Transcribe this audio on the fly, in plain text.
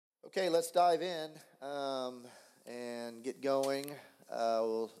Okay, let's dive in and get going.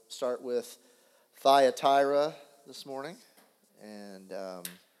 We'll start with Thyatira this morning, and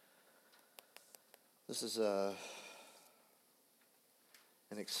this is an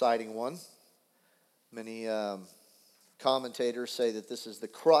exciting one. Many commentators say that this is the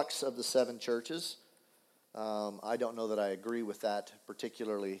crux of the seven churches. I don't know that I agree with that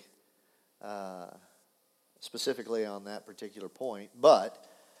particularly, specifically on that particular point, but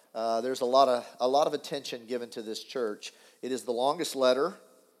there's a lot of attention given to this church. It is the longest letter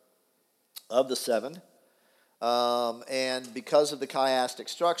of the seven, and because of the chiastic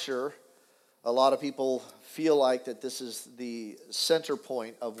structure, a lot of people feel like that this is the center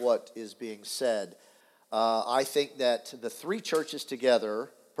point of what is being said. I think that the three churches together,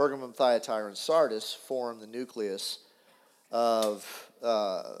 Pergamum, Thyatira, and Sardis, form the nucleus of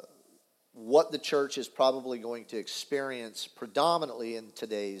what the church is probably going to experience predominantly in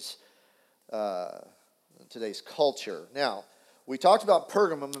today's culture. Now, we talked about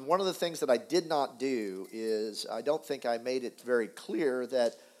Pergamum, and one of the things that I did not do is I don't think I made it very clear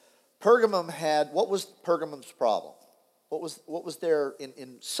that Pergamum had, what was Pergamum's problem? What was their,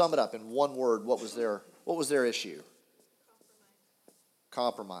 in sum it up in one word, what was their issue?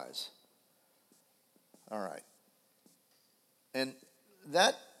 Compromise. All right. And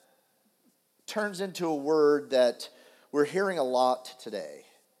that turns into a word that we're hearing a lot today.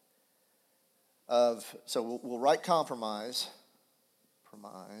 So we'll write compromise,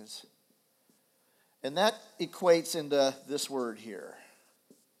 and that equates into this word here,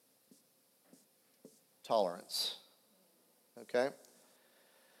 tolerance. Okay?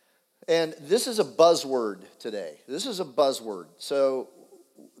 And this is a buzzword today. This is a buzzword. So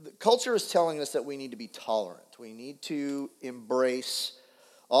the culture is telling us that we need to be tolerant. We need to embrace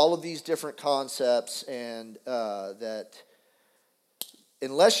all of these different concepts, and that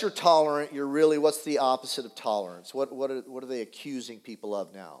unless you're tolerant, you're really, what's the opposite of tolerance? What are they accusing people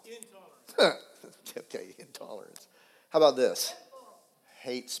of now? Intolerance. Okay, intolerance. How about this?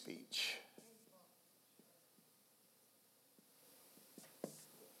 Hate speech.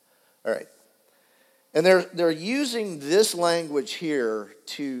 All right. And they're using this language here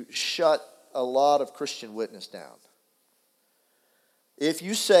to shut a lot of Christian witness down. If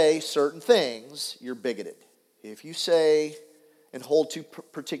you say certain things, you're bigoted. If you say and hold to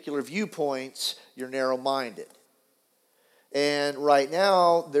particular viewpoints, you're narrow-minded. And right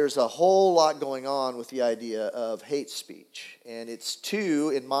now, there's a whole lot going on with the idea of hate speech. And it's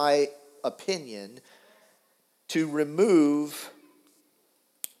in my opinion, to remove,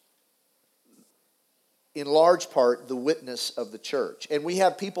 in large part, the witness of the church. And we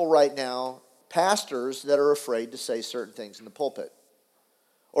have people right now, pastors, that are afraid to say certain things in the pulpit,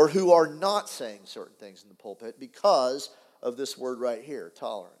 or who are not saying certain things in the pulpit because of this word right here,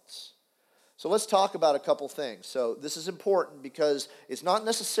 tolerance. So let's talk about a couple things. So this is important because it's not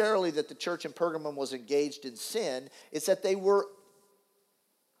necessarily that the church in Pergamum was engaged in sin. It's that they were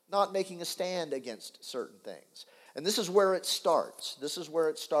not making a stand against certain things. And this is where it starts. This is where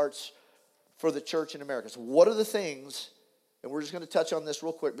it starts for the church in America. So what are the things, and we're just going to touch on this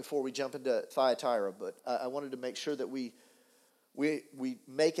real quick before we jump into Thyatira, but I wanted to make sure that we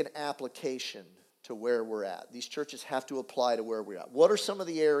make an application to where we're at. These churches have to apply to where we're at. What are some of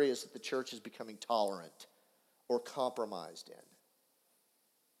the areas that the church is becoming tolerant or compromised in?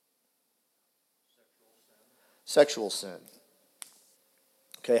 Sexual sin.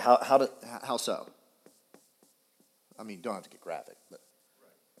 Okay, how so? I mean, don't have to get graphic, but.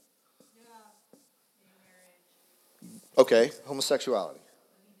 Okay, homosexuality.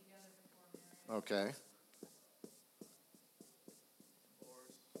 Okay.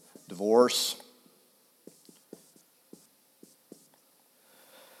 Divorce.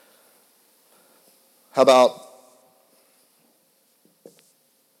 How about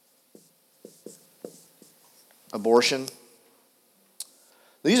abortion?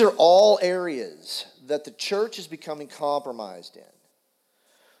 These are all areas that the church is becoming compromised in.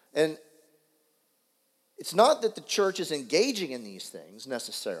 And it's not that the church is engaging in these things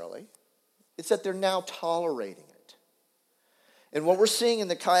necessarily. It's that they're now tolerating it. And what we're seeing in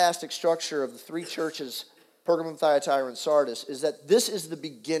the chiastic structure of the three churches, Pergamum, Thyatira, and Sardis, is that this is the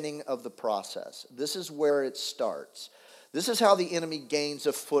beginning of the process. This is where it starts. This is how the enemy gains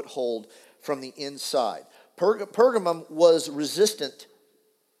a foothold from the inside. Pergamum was resistant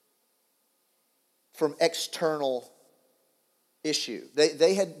from external issue.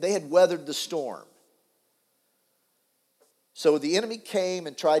 They had weathered the storm. So the enemy came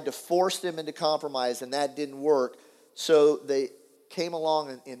and tried to force them into compromise, and that didn't work. So they came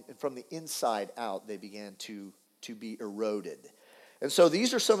along, and from the inside out, they began to be eroded. And so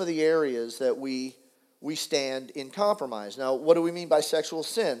these are some of the areas that we stand in compromise. Now, what do we mean by sexual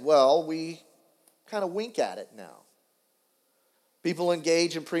sin? Well, we kind of wink at it now. People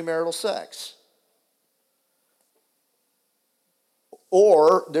engage in premarital sex.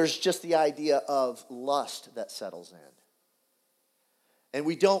 Or there's just the idea of lust that settles in. And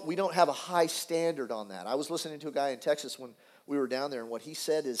we don't have a high standard on that. I was listening to a guy in Texas when we were down there, and what he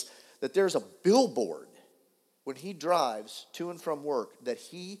said is that there's a billboard when he drives to and from work that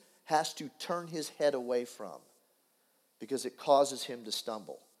he has to turn his head away from because it causes him to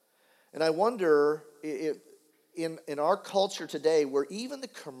stumble. And I wonder if in our culture today, where even the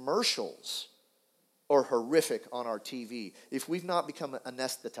commercials are horrific on our TV, if we've not become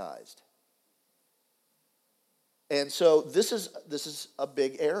anesthetized. And so this is a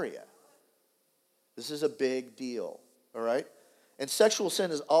big area. This is a big deal, all right? And sexual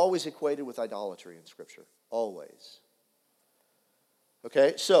sin is always equated with idolatry in Scripture, always.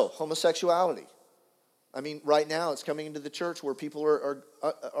 Okay, so homosexuality. I mean, right now it's coming into the church where people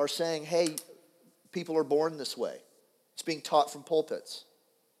are saying, hey, people are born this way. It's being taught from pulpits.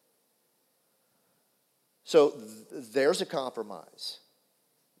 So there's a compromise.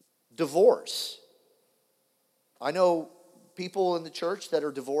 Divorce. I know people in the church that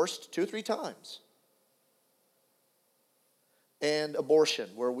are divorced 2 or 3 times. And abortion,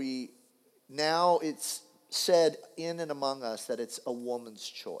 where now it's said in and among us that it's a woman's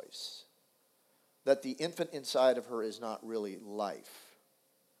choice. That the infant inside of her is not really life.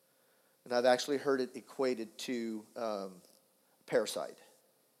 And I've actually heard it equated to parasite.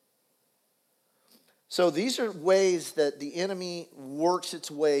 So these are ways that the enemy works its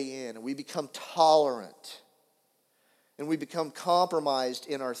way in, and we become tolerant, and we become compromised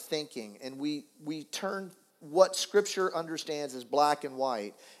in our thinking, and we turn what Scripture understands as black and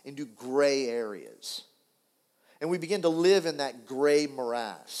white into gray areas. And we begin to live in that gray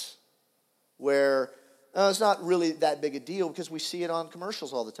morass where it's not really that big a deal because we see it on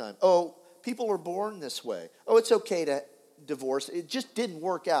commercials all the time. Oh, people are born this way. Oh, it's okay to divorce. It just didn't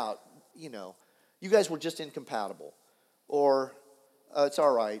work out, you know. You guys were just incompatible. Or it's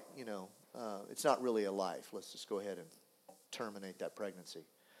all right, you know, it's not really a life. Let's just go ahead and terminate that pregnancy.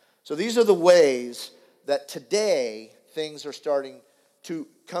 So these are the ways that today things are starting to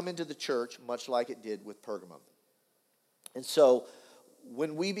come into the church, much like it did with Pergamum. And so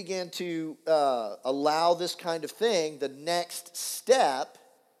when we begin to allow this kind of thing, the next step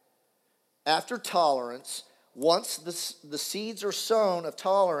after tolerance, once the seeds are sown of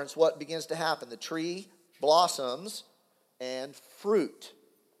tolerance, what begins to happen? The tree blossoms and fruit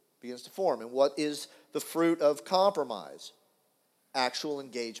begins to form. And what is the fruit of compromise? Actual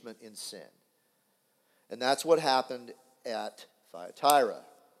engagement in sin. And that's what happened at Thyatira.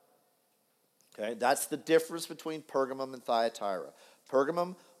 Okay, that's the difference between Pergamum and Thyatira.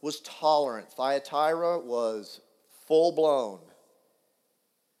 Pergamum was tolerant. Thyatira was full-blown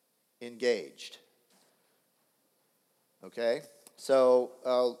engaged. Okay, so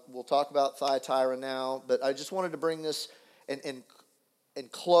we'll talk about Thyatira now, but I just wanted to bring this and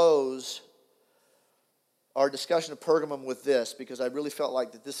close our discussion of Pergamum with this, because I really felt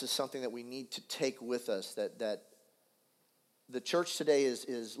like that this is something that we need to take with us, that the church today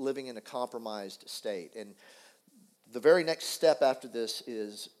is living in a compromised state. And the very next step after this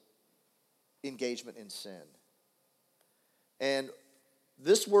is engagement in sin. And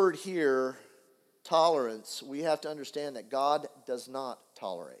this word here, tolerance, we have to understand that God does not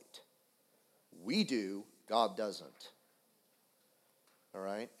tolerate. We do, God doesn't. All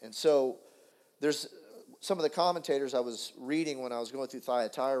right? And so there's some of the commentators I was reading when I was going through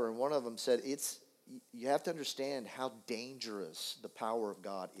Thyatira, and one of them said you have to understand how dangerous the power of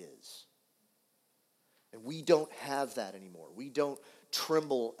God is. And we don't have that anymore. We don't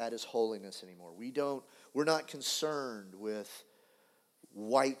tremble at his holiness anymore. We're not concerned with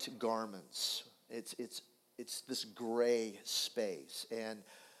white garments. It's this gray space. And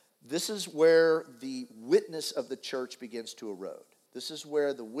this is where the witness of the church begins to erode. This is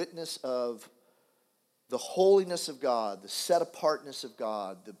where the witness of the holiness of God, the set-apartness of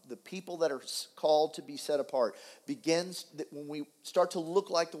God, the people that are called to be set apart, begins, that when we start to look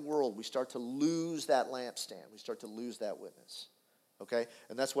like the world, we start to lose that lampstand. We start to lose that witness. Okay?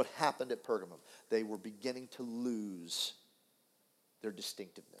 And that's what happened at Pergamum. They were beginning to lose their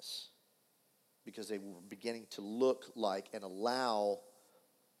distinctiveness because they were beginning to look like and allow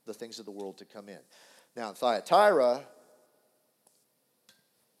the things of the world to come in. Now, in Thyatira,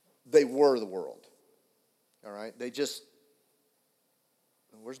 they were the world. All right? They just,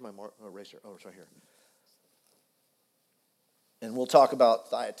 where's my eraser? Oh, it's right here. And we'll talk about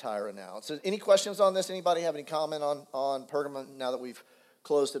Thyatira now. So any questions on this? Anybody have any comment on Pergamum now that we've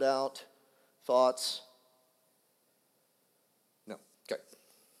closed it out? Thoughts? No. Okay.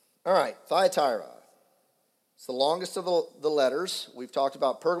 All right, Thyatira. It's the longest of the letters. We've talked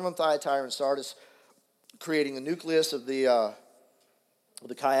about Pergamum, Thyatira, and Sardis creating the nucleus of the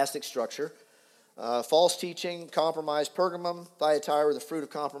chiastic structure. False teaching, compromise, Pergamum, Thyatira, the fruit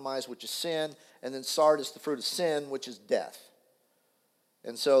of compromise, which is sin, and then Sardis, the fruit of sin, which is death.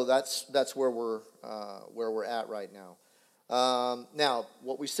 And so that's where we're at right now. Now,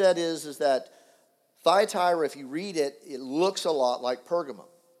 what we said is that Thyatira, if you read it, it looks a lot like Pergamum,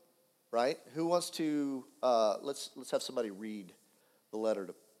 right? Who wants to? Let's have somebody read the letter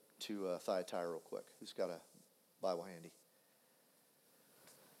to Thyatira real quick. Who's got a Bible handy?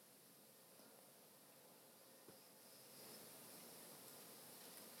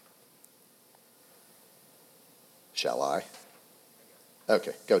 Shall I?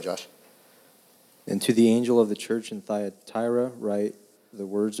 Okay, go, Josh. And to the angel of the church in Thyatira write the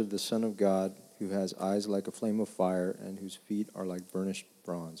words of the Son of God, who has eyes like a flame of fire and whose feet are like burnished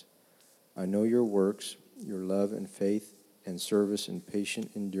bronze. I know your works, your love and faith and service and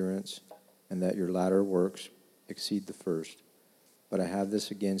patient endurance, and that your latter works exceed the first. But I have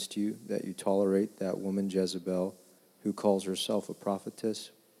this against you, that you tolerate that woman Jezebel, who calls herself a prophetess,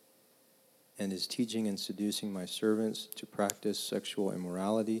 and is teaching and seducing my servants to practice sexual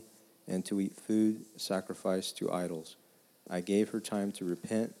immorality and to eat food sacrificed to idols. I gave her time to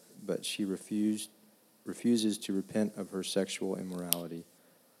repent, but she refuses to repent of her sexual immorality.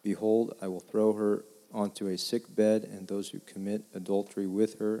 Behold, I will throw her onto a sick bed, and those who commit adultery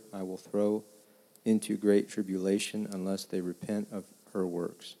with her I will throw into great tribulation unless they repent of her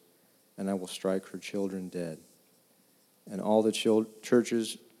works. And I will strike her children dead. And all the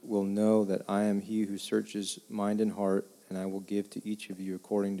churches will know that I am he who searches mind and heart, and I will give to each of you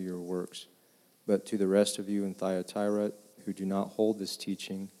according to your works. But to the rest of you in Thyatira who do not hold this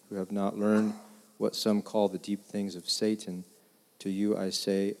teaching, who have not learned what some call the deep things of Satan, to you I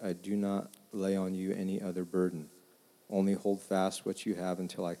say, I do not lay on you any other burden. Only hold fast what you have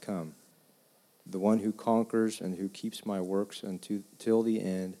until I come. The one who conquers and who keeps my works until the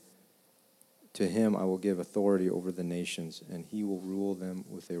end, to him I will give authority over the nations, and he will rule them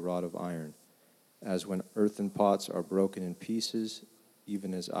with a rod of iron. As when earthen pots are broken in pieces,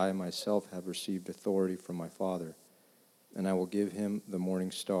 even as I myself have received authority from my Father. And I will give him the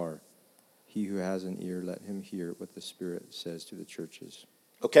morning star. He who has an ear, let him hear what the Spirit says to the churches.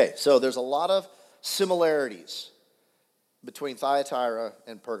 Okay, so there's a lot of similarities between Thyatira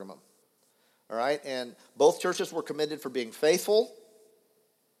and Pergamum. All right, and both churches were commended for being faithful.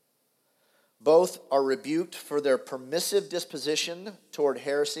 Both are rebuked for their permissive disposition toward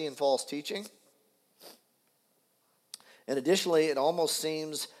heresy and false teaching. And additionally, it almost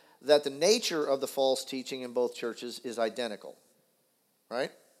seems that the nature of the false teaching in both churches is identical. Right?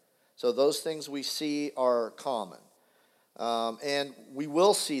 So those things we see are common. And we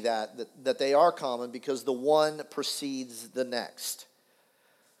will see that they are common because the one precedes the next.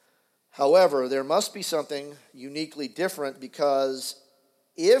 However, there must be something uniquely different, because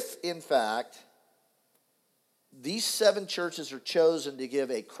if, in fact, these 7 churches are chosen to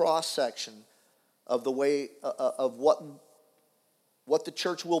give a cross-section of the way of what the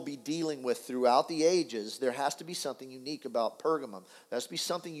church will be dealing with throughout the ages, there has to be something unique about Pergamum. There has to be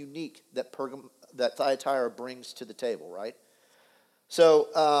something unique that Thyatira brings to the table, right? So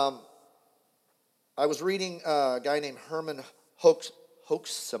I was reading a guy named Herman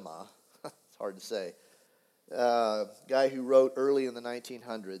Hoeksema. It's hard to say. Guy who wrote early in the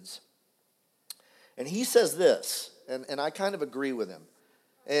 1900s. And he says this, and I kind of agree with him.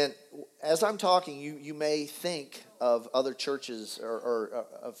 And as I'm talking, you may think of other churches or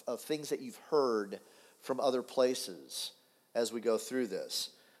of things that you've heard from other places as we go through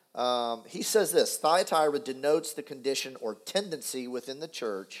this. He says this: Thyatira denotes the condition or tendency within the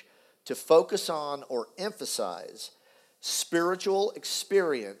church to focus on or emphasize spiritual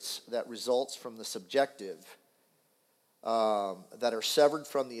experience that results from the subjective, that are severed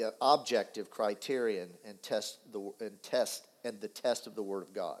from the objective criterion and the test of the Word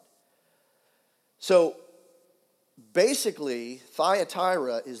of God. So basically,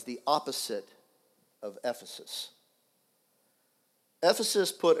 Thyatira is the opposite of Ephesus.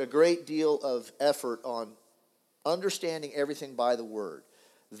 Ephesus put a great deal of effort on understanding everything by the Word.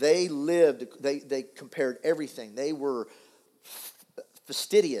 They compared everything. They were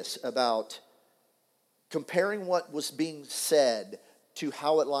fastidious about comparing what was being said to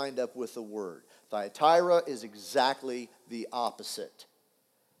how it lined up with the Word. Thyatira is exactly the opposite.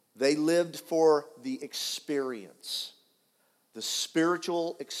 They lived for the experience. the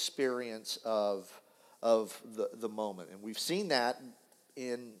spiritual experience of the moment. And we've seen that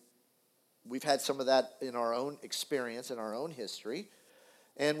we've had some of that in our own experience, in our own history,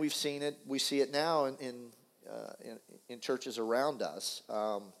 and we see it now in churches around us.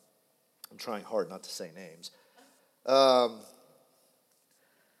 I'm trying hard not to say names.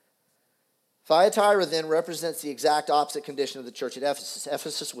 Thyatira then represents the exact opposite condition of the church at Ephesus.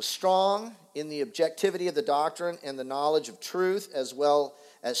 Ephesus was strong in the objectivity of the doctrine and the knowledge of truth, as well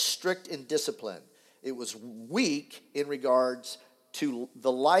as strict in discipline. It was weak in regards to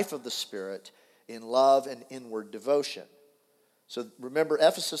the life of the Spirit in love and inward devotion. So remember,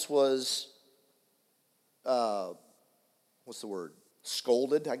 Ephesus was,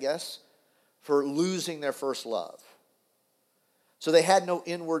 scolded, I guess, for losing their first love. So they had no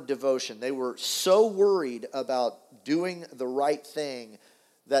inward devotion. They were so worried about doing the right thing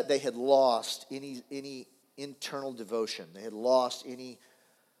that they had lost any internal devotion. They had lost any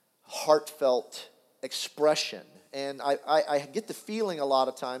heartfelt expression. And I get the feeling a lot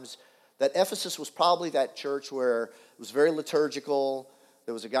of times that Ephesus was probably that church where it was very liturgical.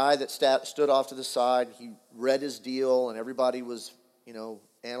 There was a guy that stood off to the side. He read his deal, and everybody was,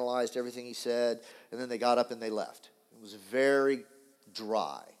 analyzed everything he said. And then they got up and they left. It was very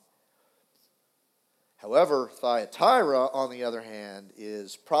dry. However, Thyatira, on the other hand,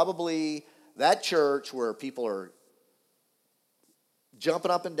 is probably that church where people are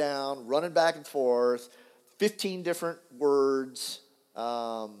jumping up and down, running back and forth, 15 different words.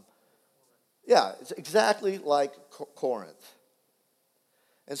 It's exactly like Corinth.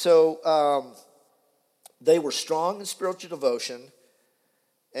 And so they were strong in spiritual devotion,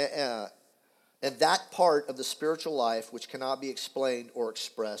 and that part of the spiritual life which cannot be explained or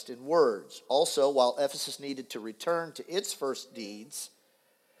expressed in words. Also, while Ephesus needed to return to its first deeds,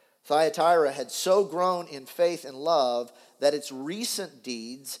 Thyatira had so grown in faith and love that its recent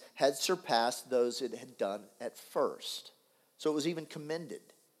deeds had surpassed those it had done at first. So it was even commended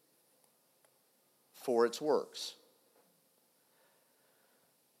for its works.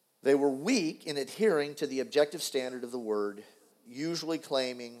 They were weak in adhering to the objective standard of the word, usually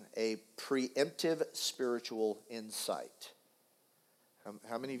claiming a preemptive spiritual insight.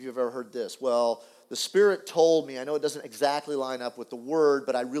 How many of you have ever heard this? Well, the Spirit told me, I know it doesn't exactly line up with the word,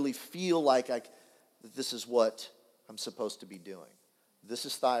 but I really feel like this is what I'm supposed to be doing. This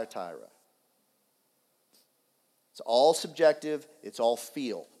is Thyatira. It's all subjective, it's all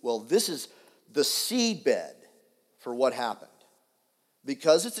feel. Well, this is the seedbed for what happened.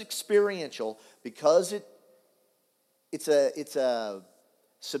 Because it's experiential, because it's a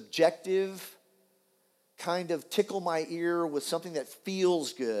subjective kind of tickle my ear with something that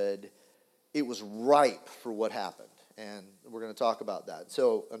feels good, it was ripe for what happened. And we're going to talk about that.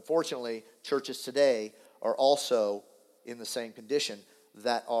 So, unfortunately, churches today are also in the same condition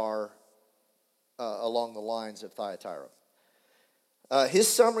that are along the lines of Thyatira. His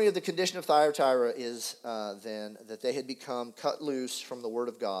summary of the condition of Thyatira is then that they had become cut loose from the Word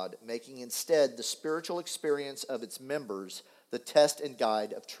of God, making instead the spiritual experience of its members the test and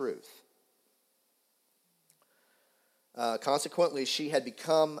guide of truth. Consequently, she had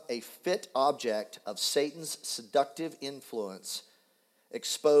become a fit object of Satan's seductive influence,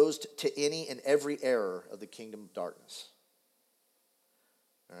 exposed to any and every error of the kingdom of darkness.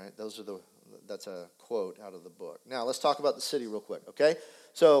 All right, that's a quote out of the book. Now, let's talk about the city real quick, okay?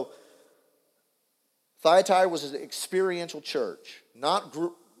 So, Thyatira was an experiential church, not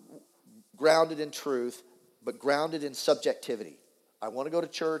grounded in truth, but grounded in subjectivity. I want to go to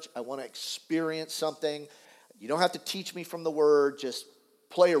church. I want to experience something. You don't have to teach me from the word. Just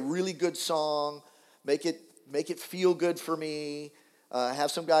play a really good song. Make it feel good for me.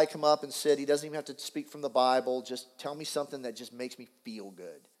 Have some guy come up and sit. He doesn't even have to speak from the Bible. Just tell me something that just makes me feel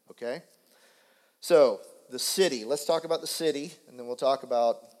good, okay? So, the city. Let's talk about the city, and then we'll talk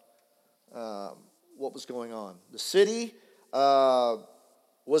about what was going on. The city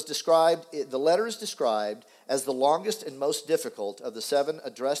was described, the letter is described as the longest and most difficult of the 7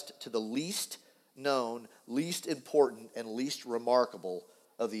 addressed to the least known, least important, and least remarkable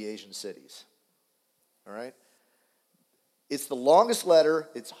of the Asian cities. All right? It's the longest letter,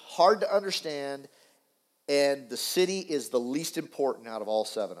 it's hard to understand, and the city is the least important out of all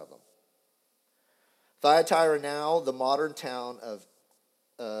 7 of them. Thyatira, now the modern town of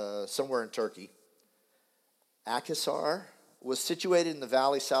somewhere in Turkey, Akhisar, was situated in the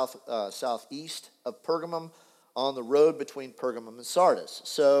valley southeast of Pergamum on the road between Pergamum and Sardis.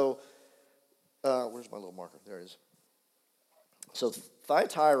 So, where's my little marker? There it is. So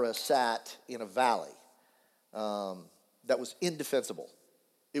Thyatira sat in a valley that was indefensible.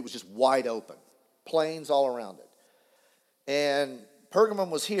 It was just wide open, plains all around it. And Pergamum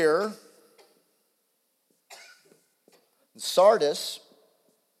was here. And Sardis,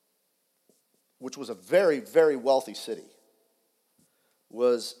 which was a very, very wealthy city,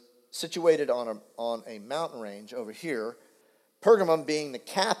 was situated on a mountain range over here, Pergamum being the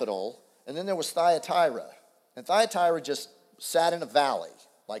capital, and then there was Thyatira. And Thyatira just sat in a valley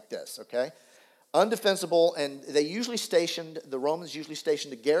like this, okay? Undefensible, and the Romans usually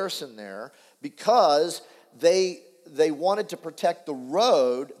stationed a garrison there because they wanted to protect the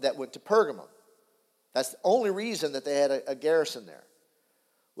road that went to Pergamum. That's the only reason that they had a garrison there,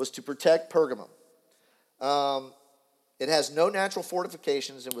 was to protect Pergamum. It has no natural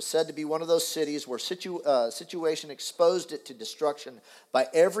fortifications and was said to be one of those cities where situation exposed it to destruction by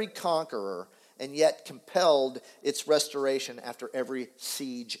every conqueror and yet compelled its restoration after every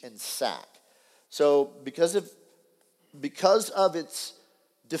siege and sack. So because of its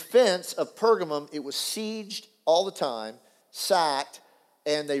defense of Pergamum, it was sieged all the time, sacked,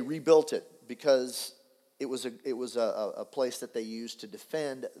 and they rebuilt it because it was a place that they used to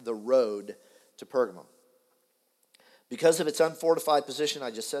defend the road to Pergamum. Because of its unfortified position,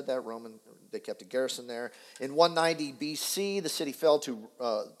 I just said that, they kept a garrison there. In 190 BC, the city fell to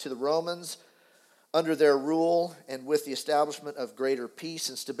the Romans under their rule, and with the establishment of greater peace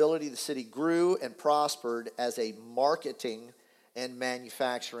and stability, the city grew and prospered as a marketing and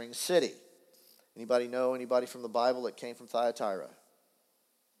manufacturing city. Anybody know anybody from the Bible that came from Thyatira?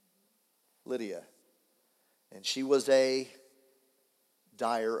 Lydia. And she was a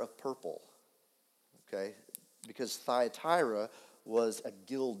dyer of purple. Okay? Because Thyatira was a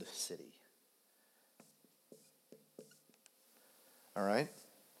guild city. All right?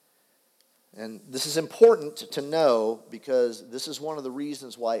 And this is important to know because this is one of the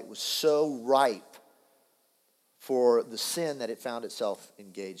reasons why it was so ripe for the sin that it found itself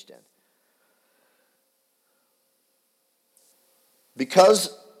engaged in.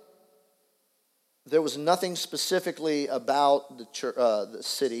 Because there was nothing specifically about the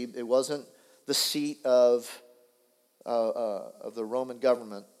city, it wasn't the seat of the Roman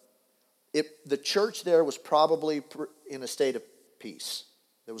government. The church there was probably in a state of peace.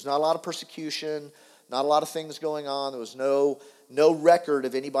 There was not a lot of persecution, not a lot of things going on. There was no record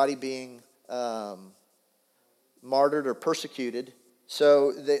of anybody being martyred or persecuted.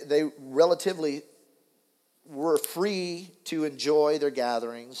 So they relatively were free to enjoy their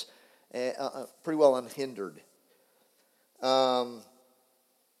gatherings, pretty well unhindered.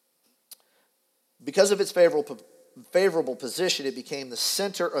 Because of its favorable position, it became the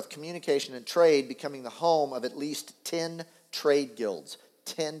center of communication and trade, becoming the home of at least 10 trade guilds.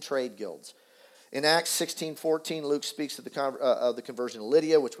 10 trade guilds. In Acts 16:14, Luke speaks of the conversion of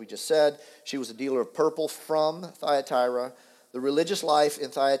Lydia, which we just said. She was a dealer of purple from Thyatira. The religious life in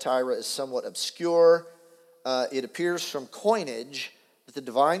Thyatira is somewhat obscure. It appears from coinage that the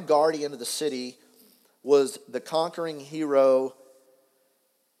divine guardian of the city was the conquering hero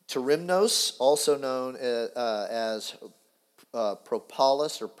Terimnos, also known as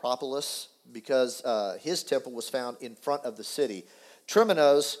Propolis, because his temple was found in front of the city.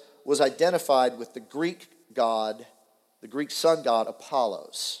 Terimnos was identified with the Greek sun god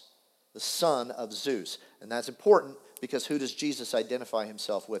Apollos, the son of Zeus. And that's important because who does Jesus identify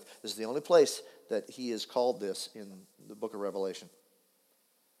himself with? This is the only place that he is called this in the book of Revelation.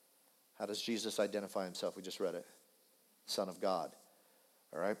 How does Jesus identify himself? We just read it. Son of God.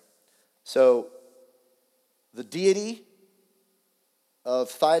 All right? So, the deity of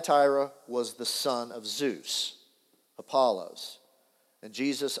Thyatira was the son of Zeus, Apollos. And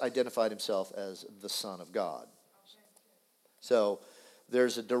Jesus identified himself as the Son of God. So,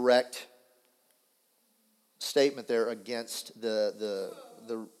 there's a direct statement there against the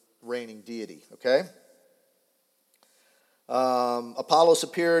reigning deity. Okay? Apollos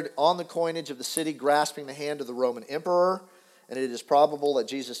appeared on the coinage of the city, grasping the hand of the Roman emperor. And it is probable that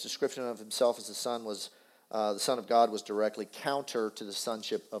Jesus' description of himself as the Son of God was directly counter to the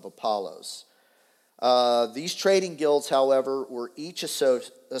sonship of Apollos. These trading guilds, however, were each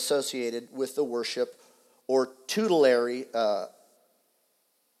associated with the worship or tutelary, the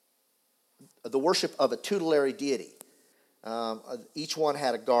worship of a tutelary deity. Each one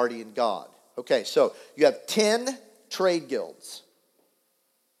had a guardian god. Okay, so you have 10 trade guilds,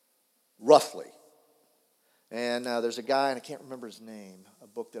 roughly. And there's a guy, and I can't remember his name, a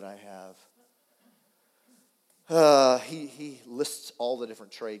book that I have. He lists all the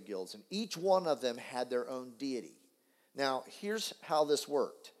different trade guilds, and each one of them had their own deity. Now, here's how this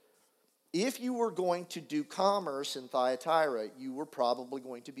worked. If you were going to do commerce in Thyatira, you were probably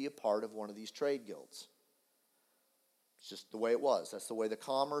going to be a part of one of these trade guilds. It's just the way it was. That's the way the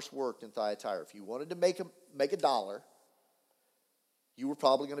commerce worked in Thyatira. If you wanted to make a dollar, you were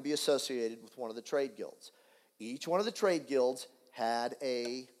probably going to be associated with one of the trade guilds. Each one of the trade guilds had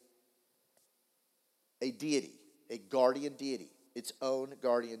a deity, a guardian deity, its own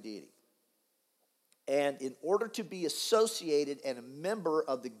guardian deity. And in order to be associated and a member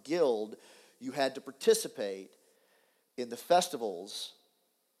of the guild, you had to participate in the festivals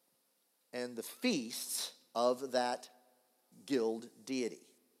and the feasts of that guild deity.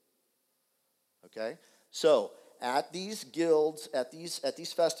 Okay? So, at these guilds, at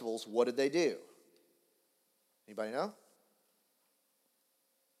these festivals, what did they do? Anybody know?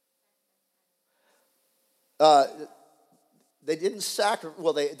 They didn't sacrifice.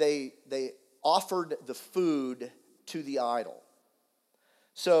 Well, they offered the food to the idol.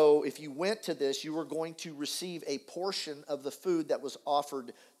 So if you went to this, you were going to receive a portion of the food that was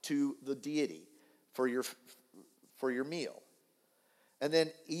offered to the deity for your meal. And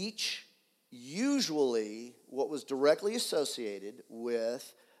then usually what was directly associated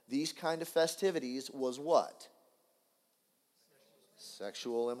with these kind of festivities was what?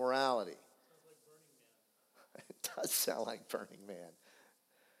 Sexual immorality. It does sound like Burning Man.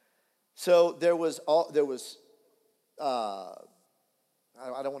 So there was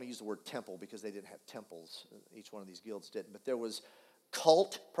I don't want to use the word temple because they didn't have temples. Each one of these guilds didn't. But there was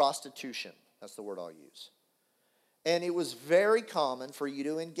cult prostitution. That's the word I'll use. And it was very common for you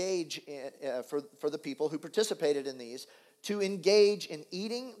to engage in, for the people who participated in these, to engage in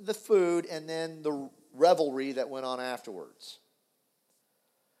eating the food and then the revelry that went on afterwards.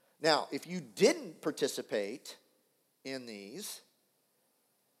 Now, if you didn't participate in these,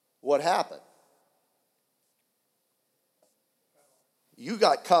 what happened? You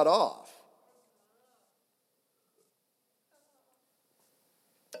got cut off.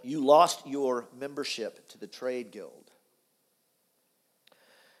 You lost your membership to the trade guild.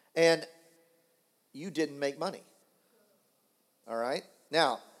 And you didn't make money. All right?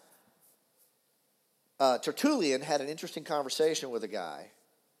 Now, Tertullian had an interesting conversation with a guy.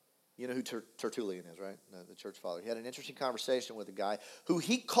 You know who Tertullian is, right? The church father. He had an interesting conversation with a guy who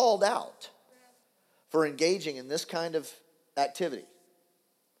he called out for engaging in this kind of activity,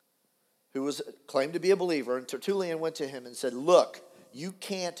 who was claimed to be a believer. And Tertullian went to him and said, look, you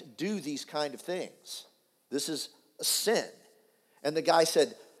can't do these kind of things. This is a sin. And the guy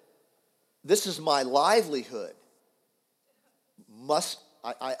said, this is my livelihood.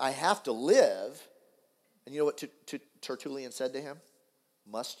 I have to live. And you know what Tertullian said to him?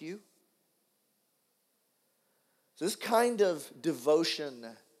 Must you? So this kind of devotion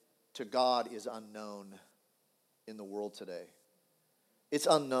to God is unknown in the world today. It's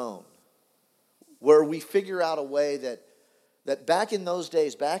unknown. Where we figure out a way that back in those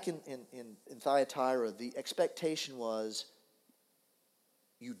days, back in Thyatira, the expectation was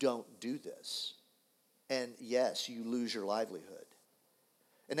you don't do this. And yes, you lose your livelihood.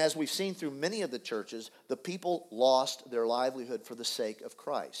 And as we've seen through many of the churches, the people lost their livelihood for the sake of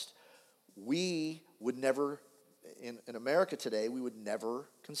Christ. We would never, in America today, we would never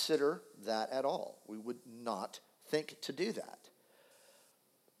consider that at all. We would not think to do that.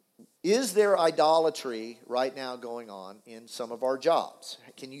 Is there idolatry right now going on in some of our jobs?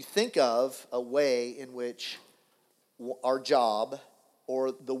 Can you think of a way in which our job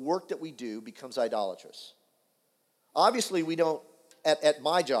or the work that we do becomes idolatrous? Obviously, we don't. At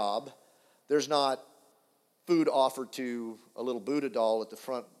my job, there's not food offered to a little Buddha doll at the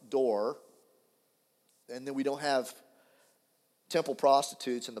front door, and then we don't have temple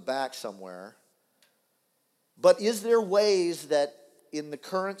prostitutes in the back somewhere. But is there ways that in the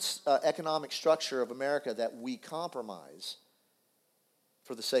current economic structure of America that we compromise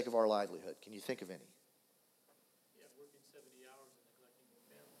for the sake of our livelihood? Can you think of any? Yeah, working 70 hours and neglecting your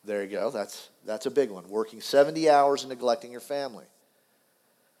family. There you go. That's a big one. Working 70 hours and neglecting your family.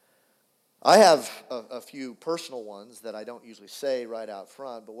 I have a few personal ones that I don't usually say right out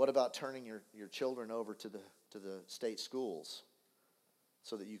front, but what about turning your children over to the state schools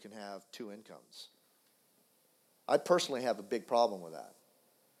so that you can have two incomes? I personally have a big problem with that.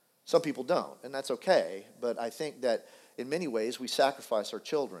 Some people don't, and that's okay, but I think that in many ways we sacrifice our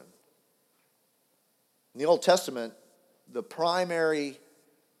children. In the Old Testament, the primary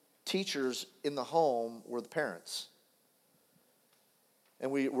teachers in the home were the parents. And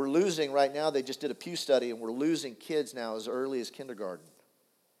we're losing right now, they just did a Pew study, and we're losing kids now as early as kindergarten.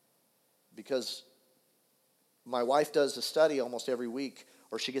 Because my wife does a study almost every week,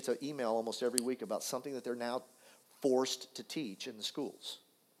 or she gets an email almost every week about something that they're now forced to teach in the schools.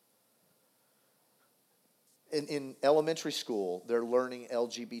 In elementary school, they're learning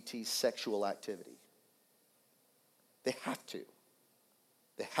LGBT sexual activity. They have to.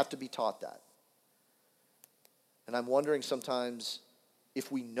 They have to be taught that. And I'm wondering sometimes,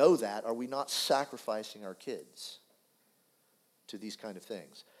 if we know that, are we not sacrificing our kids to these kind of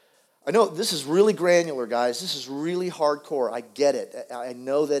things? I know this is really granular, guys. This is really hardcore. I get it. I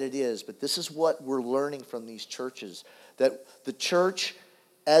know that it is. But this is what we're learning from these churches. That the church,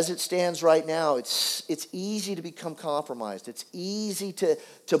 as it stands right now, it's easy to become compromised. It's easy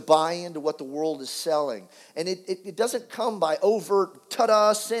to buy into what the world is selling. And it doesn't come by overt,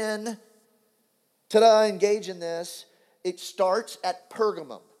 ta-da, sin, ta-da, engage in this. It starts at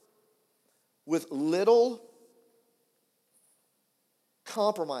Pergamum with little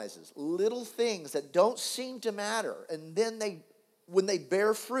compromises, little things that don't seem to matter. And then when they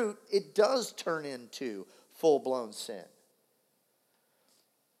bear fruit, it does turn into full-blown sin.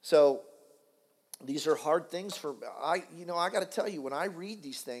 So these are hard things for I got to tell you, when I read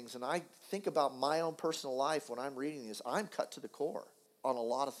these things and I think about my own personal life when I'm reading this, I'm cut to the core on a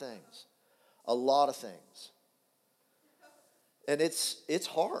lot of things. A lot of things. And it's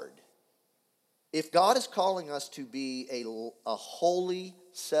hard. If God is calling us to be a holy,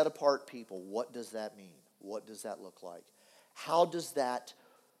 set-apart people, what does that mean? What does that look like? How does that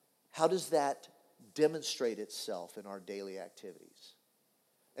demonstrate itself in our daily activities?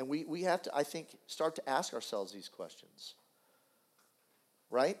 And we have to, I think, start to ask ourselves these questions.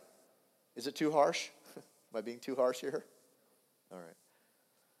 Right? Is it too harsh? Am I being too harsh here? All right.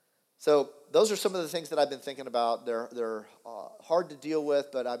 So those are some of the things that I've been thinking about. They're hard to deal with,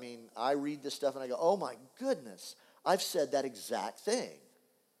 but I mean, I read this stuff and I go, oh my goodness, I've said that exact thing.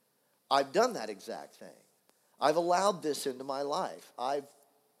 I've done that exact thing. I've allowed this into my life. I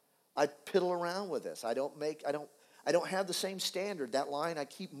piddle around with this. I don't have the same standard. That line, I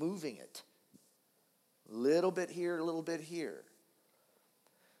keep moving it. A little bit here, a little bit here.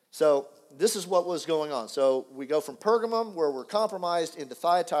 So this is what was going on. So we go from Pergamum, where we're compromised, into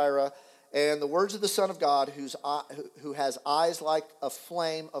Thyatira, and the words of the Son of God, who has eyes like a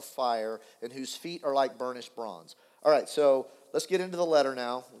flame of fire, and whose feet are like burnished bronze. All right, so let's get into the letter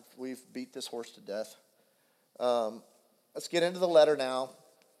now. We've beat this horse to death. Let's get into the letter now.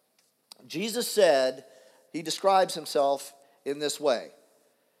 Jesus said, he describes himself in this way.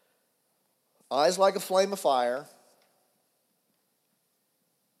 Eyes like a flame of fire.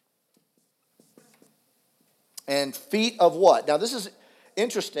 And feet of what? Now this is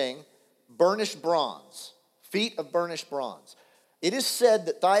interesting. Burnished bronze. Feet of burnished bronze. It is said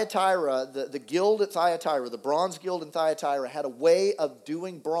that Thyatira, the guild at Thyatira, the bronze guild in Thyatira, had a way of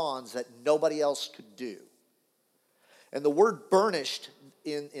doing bronze that nobody else could do. And the word burnished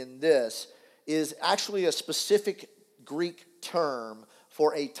in this is actually a specific Greek term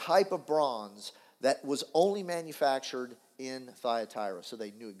for a type of bronze that was only manufactured in Thyatira. So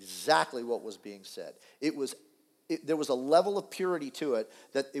they knew exactly what was being said. There was a level of purity to it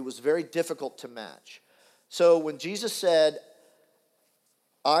that it was very difficult to match. So when Jesus said,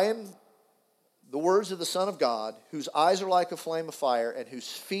 I am the words of the Son of God, whose eyes are like a flame of fire and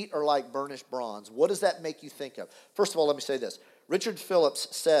whose feet are like burnished bronze, what does that make you think of? First of all, let me say this. Richard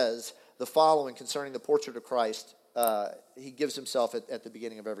Phillips says the following concerning the portrait of Christ. He gives himself at the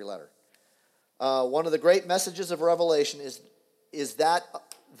beginning of every letter. One of the great messages of Revelation is that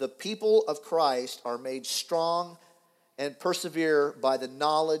the people of Christ are made strong and persevere by the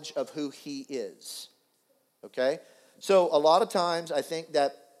knowledge of who he is. Okay? So a lot of times I think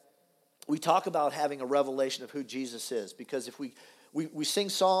that we talk about having a revelation of who Jesus is, because if we sing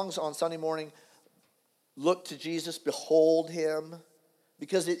songs on Sunday morning, look to Jesus, behold him,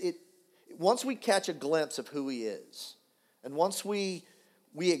 because once we catch a glimpse of who he is, and once we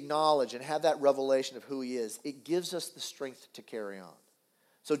acknowledge and have that revelation of who he is, it gives us the strength to carry on.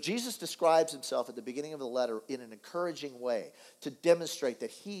 So Jesus describes himself at the beginning of the letter in an encouraging way to demonstrate that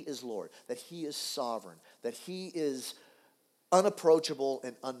he is Lord, that he is sovereign, that he is unapproachable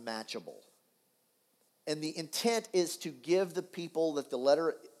and unmatchable. And the intent is to give the people that the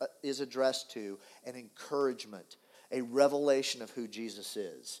letter is addressed to an encouragement, a revelation of who Jesus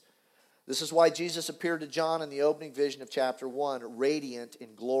is. This is why Jesus appeared to John in the opening vision of chapter 1, radiant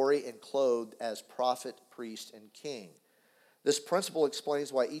in glory and clothed as prophet, priest, and king. This principle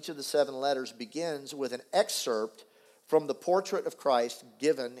explains why each of the 7 letters begins with an excerpt from the portrait of Christ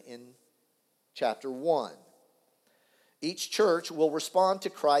given in chapter 1. Each church will respond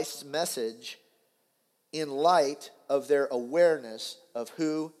to Christ's message in light of their awareness of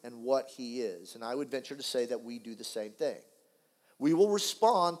who and what he is. And I would venture to say that we do the same thing. We will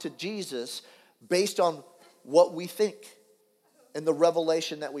respond to Jesus based on what we think and the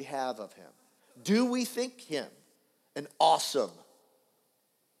revelation that we have of him. Do we think him an awesome,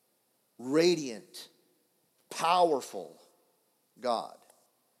 radiant, powerful God?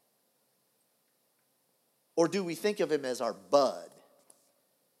 Or do we think of him as our bud,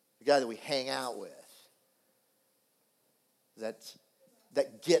 the guy that we hang out with,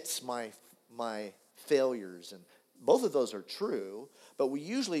 that gets my failures. And both of those are true, but we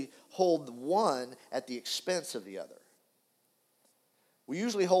usually hold one at the expense of the other. We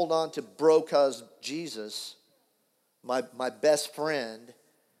usually hold on to bro-cuz Jesus, my best friend,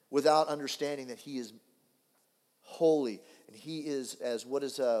 without understanding that he is holy. And he is, as what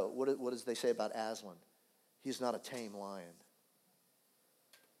does they say about Aslan? He's not a tame lion.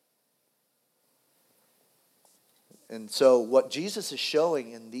 And so what Jesus is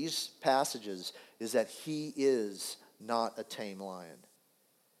showing in these passages is that he is not a tame lion.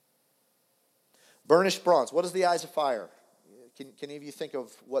 Burnished bronze. What is the eyes of fire? Can any of you think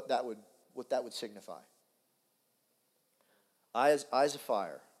of what that would signify? Eyes of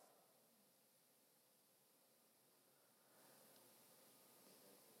fire.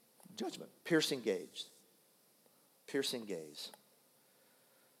 Judgment. Piercing gaze. Piercing gaze.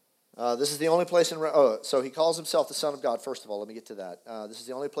 This is the only place so he calls himself the Son of God, first of all. Let me get to that. This is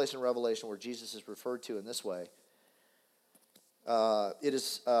the only place in Revelation where Jesus is referred to in this way. It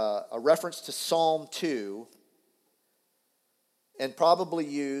is a reference to Psalm 2 and probably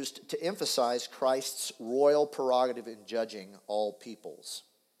used to emphasize Christ's royal prerogative in judging all peoples.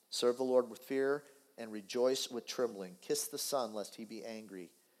 Serve the Lord with fear and rejoice with trembling. Kiss the Son lest he be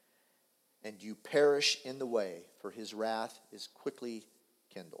angry and you perish in the way, for his wrath is quickly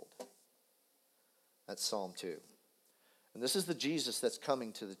kindled. That's Psalm 2. And this is the Jesus that's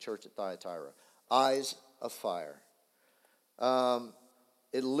coming to the church at Thyatira. Eyes of fire.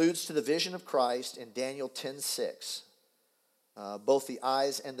 It alludes to the vision of Christ in Daniel 10:6. Both the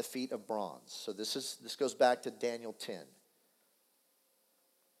eyes and the feet of bronze. So this goes back to Daniel 10.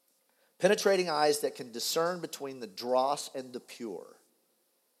 Penetrating eyes that can discern between the dross and the pure.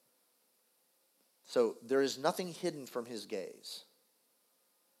 So there is nothing hidden from his gaze.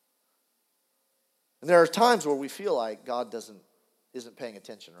 And there are times where we feel like God isn't paying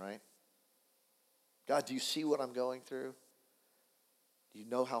attention, right? God, do you see what I'm going through? Do you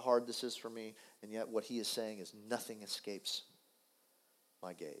know how hard this is for me? And yet what he is saying is nothing escapes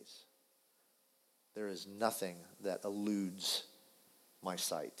my gaze. There is nothing that eludes my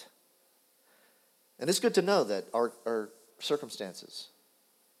sight. And it's good to know that our circumstances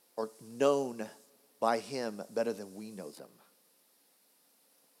are known by him better than we know them.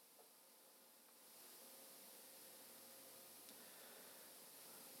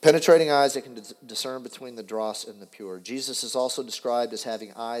 Penetrating eyes that can discern between the dross and the pure. Jesus is also described as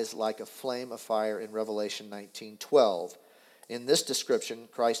having eyes like a flame of fire in Revelation 19:12. In this description,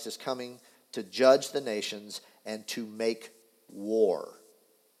 Christ is coming to judge the nations and to make war.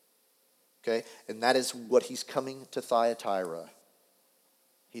 Okay? And that is what he's coming to Thyatira.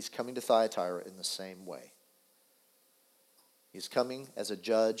 He's coming to Thyatira in the same way. He's coming as a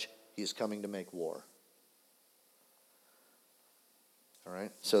judge. He's coming to make war. All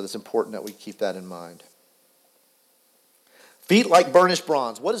right? So it's important that we keep that in mind. Feet like burnished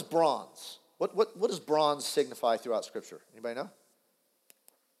bronze. What is bronze? What does bronze signify throughout Scripture? Anybody know?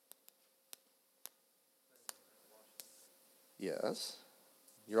 Yes.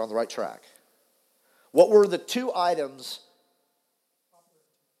 You're on the right track. What were the two items?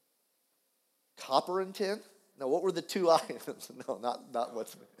 Copper and tin? No, what were the two items? No, not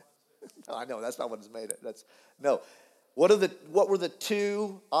what's made. No, I know, that's not what has made it. No. What were the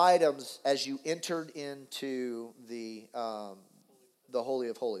two items as you entered into the Holy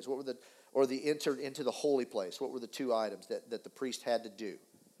of Holies? Entered into the holy place? What were the two items that the priest had to do?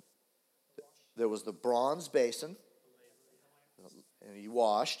 There was the bronze basin, and he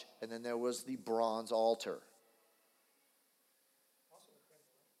washed, and then there was the bronze altar.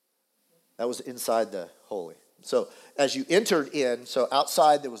 That was inside the holy. So as you entered in, so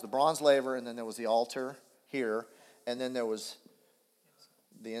outside there was the bronze laver, and then there was the altar here, and then there was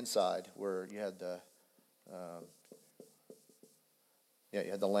the inside where you had the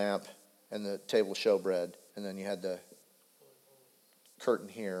lamp and the table of showbread, and then you had the curtain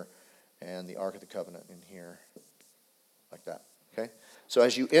here and the Ark of the Covenant in here, like that. Okay? So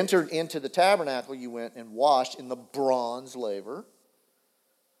as you entered into the tabernacle, you went and washed in the bronze laver.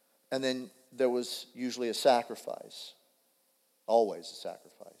 And then there was usually a sacrifice, always a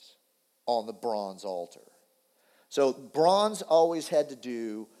sacrifice, on the bronze altar. So bronze always had to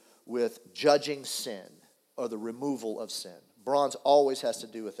do with judging sin or the removal of sin. Bronze always has to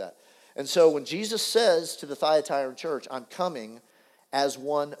do with that. And so when Jesus says to the Thyatiran church, I'm coming as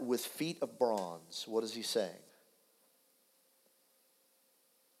one with feet of bronze, what is he saying?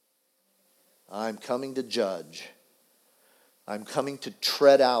 I'm coming to judge. I'm coming to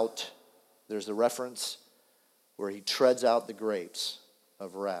tread out. There's the reference where he treads out the grapes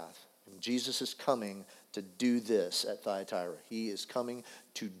of wrath. And Jesus is coming to do this at Thyatira. He is coming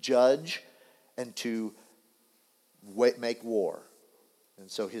to judge and to make war. And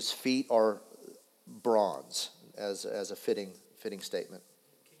so his feet are bronze as a fitting statement.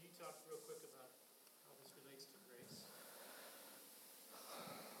 Can you talk real quick about how this relates to grace?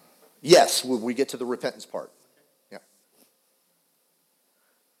 Yes, when we get to the repentance part. Yeah.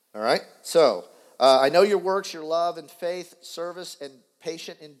 All right. So, I know your works, your love and faith, service and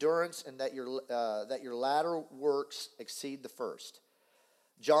patient endurance, and that your latter works exceed the first.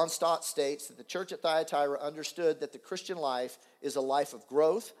 John Stott states that the church at Thyatira understood that the Christian life is a life of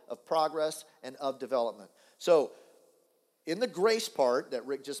growth, of progress, and of development. So, in the grace part that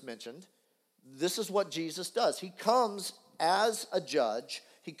Rick just mentioned, this is what Jesus does. He comes as a judge.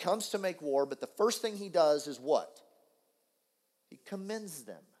 He comes to make war, but the first thing he does is what? He commends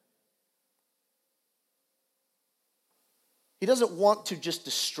them. He doesn't want to just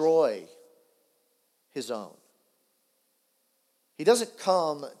destroy his own. He doesn't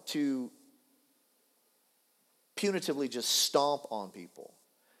come to punitively just stomp on people.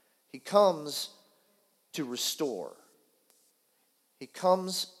 He comes to restore. He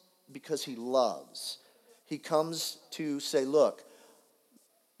comes because he loves. He comes to say, look,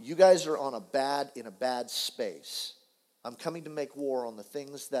 you guys are in a bad space. I'm coming to make war on the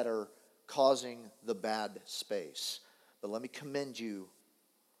things that are causing the bad space. But let me commend you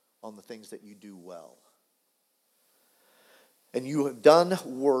on the things that you do well. And you have done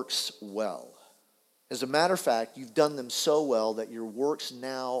works well. As a matter of fact, you've done them so well that your works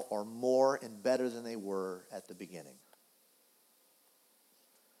now are more and better than they were at the beginning.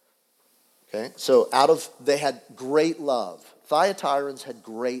 Okay, so they had great love. Thyatirans had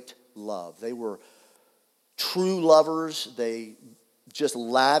great love. They were true lovers. They just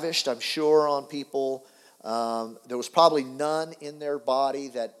lavished, I'm sure, on people. There was probably none in their body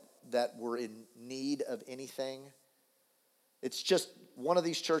that were in need of anything. It's just one of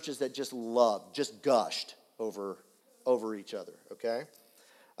these churches that just loved, just gushed over each other, okay?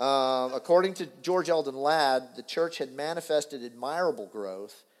 According to George Eldon Ladd, the church had manifested admirable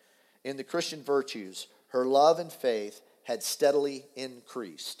growth in the Christian virtues. Her love and faith had steadily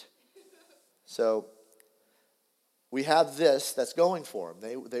increased. So we have this that's going for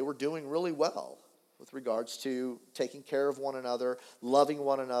them. They were doing really well with regards to taking care of one another, loving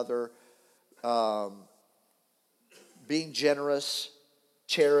one another, being generous,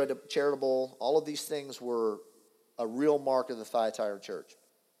 charitable. All of these things were a real mark of the Thyatira church.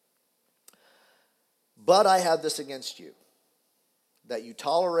 But I have this against you, that you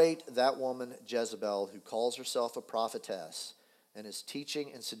tolerate that woman Jezebel, who calls herself a prophetess and is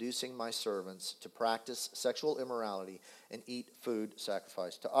teaching and seducing my servants to practice sexual immorality and eat food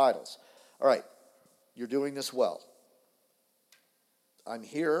sacrificed to idols. All right, you're doing this well. I'm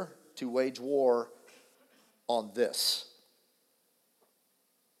here to wage war on this.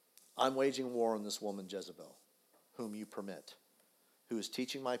 I'm waging war on this woman Jezebel, whom you permit, who is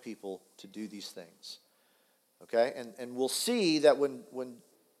teaching my people to do these things. Okay, and we'll see that when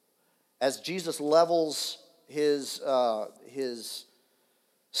as Jesus levels his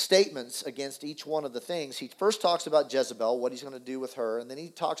statements against each one of the things, he first talks about Jezebel, what he's going to do with her, and then he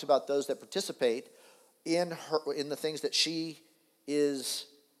talks about those that participate in the things that she is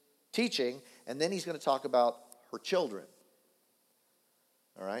teaching, and then he's going to talk about her children.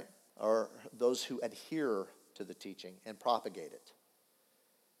 All right, or those who adhere to the teaching and propagate it.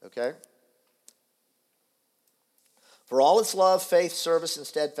 Okay. For all its love, faith, service, and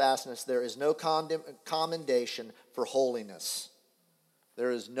steadfastness, there is no commendation for holiness.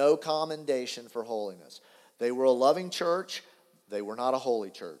 There is no commendation for holiness. They were a loving church. They were not a holy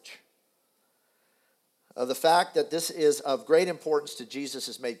church. The fact that this is of great importance to Jesus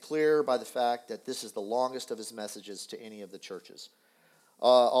is made clear by the fact that this is the longest of his messages to any of the churches.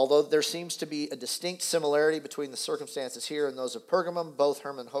 Although there seems to be a distinct similarity between the circumstances here and those of Pergamum, both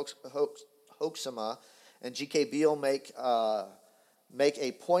Herman Hoeksema and G.K. Beale make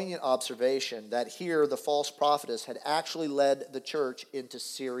a poignant observation that here the false prophetess had actually led the church into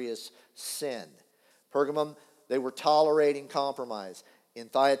serious sin. Pergamum, they were tolerating compromise. In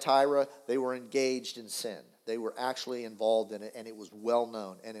Thyatira, they were engaged in sin. They were actually involved in it, and it was well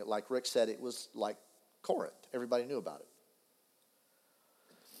known. And it, like Rick said, it was like Corinth. Everybody knew about it.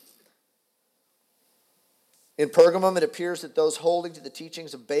 In Pergamum, it appears that those holding to the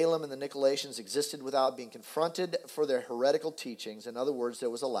teachings of Balaam and the Nicolaitans existed without being confronted for their heretical teachings. In other words, there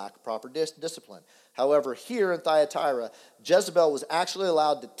was a lack of proper discipline. However, here in Thyatira, Jezebel was actually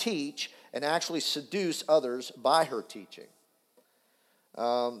allowed to teach and actually seduce others by her teaching.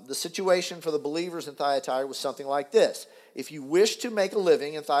 The situation for the believers in Thyatira was something like this. if you wish to make a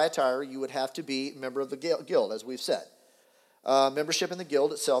living in Thyatira, you would have to be a member of the guild, as we've said. Membership in the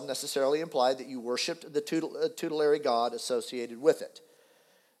guild itself necessarily implied that you worshipped the tutelary god associated with it.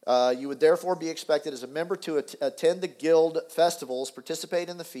 You would therefore be expected as a member to attend the guild festivals, participate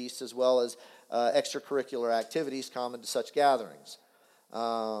in the feasts, as well as extracurricular activities common to such gatherings.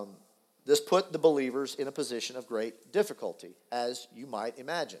 This put the believers in a position of great difficulty, as you might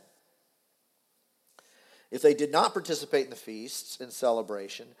imagine. If they did not participate in the feasts and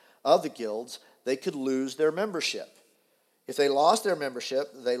celebration of the guilds, they could lose their membership. If they lost their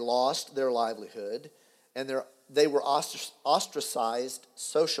membership, they lost their livelihood, and they were ostracized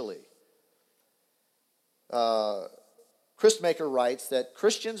socially. Christmaker writes that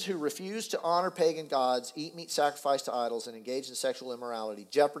Christians who refused to honor pagan gods, eat meat sacrificed to idols, and engaged in sexual immorality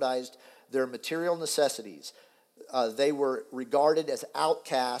jeopardized their material necessities. They were regarded as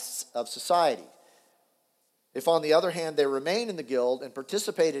outcasts of society. If, on the other hand, they remained in the guild and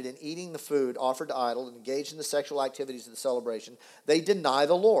participated in eating the food offered to idols and engaged in the sexual activities of the celebration, they deny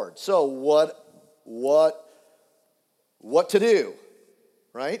the Lord. So what to do,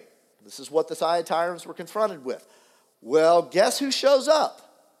 right? This is what the Thyatirans were confronted with. Well, guess who shows up?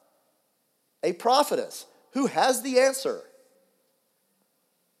 A prophetess who has the answer.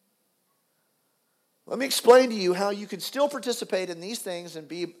 Let me explain to you how you can still participate in these things and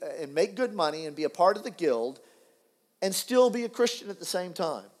make good money and be a part of the guild and still be a Christian at the same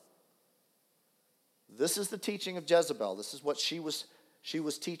time. This is the teaching of Jezebel. This is what she was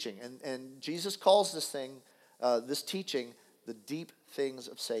teaching. And Jesus calls this teaching, the deep things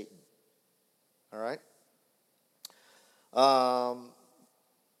of Satan. All right?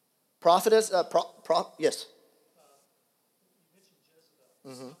 Prophetess, yes. You mentioned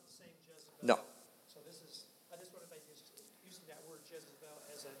Jezebel. It's not the same Jezebel. No. So I just want to make using that word Jezebel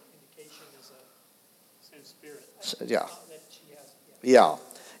as an indication, as a same spirit. Yeah. That she has,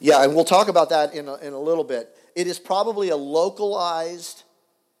 Yeah, and we'll talk about that in a little bit. It is probably a localized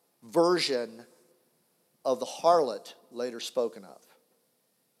version of the harlot later spoken of.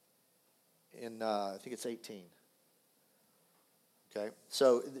 In, I think it's 18. Okay,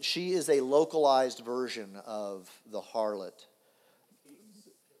 so she is a localized version of the harlot.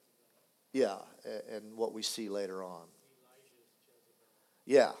 Yeah, and what we see later on.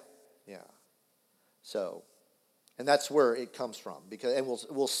 Yeah. So, and that's where it comes from, and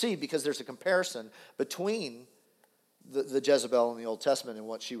we'll see, because there's a comparison between the Jezebel in the Old Testament and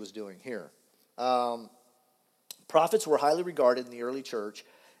what she was doing here. Prophets were highly regarded in the early church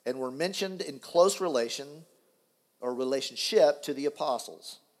and were mentioned in close relationship to the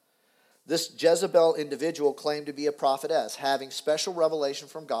apostles. This Jezebel individual claimed to be a prophetess, having special revelation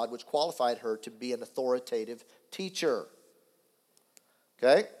from God which qualified her to be an authoritative teacher.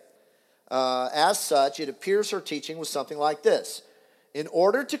 Okay? As such, it appears her teaching was something like this. In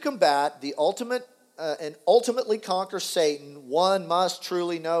order to combat the ultimate and ultimately conquer Satan, one must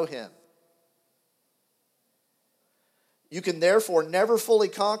truly know him. You can therefore never fully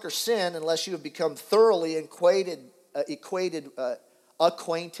conquer sin unless you have become thoroughly acquainted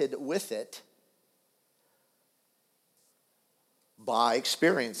with it by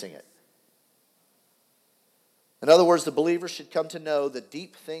experiencing it. In other words, the believer should come to know the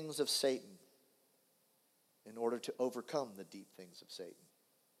deep things of Satan in order to overcome the deep things of Satan.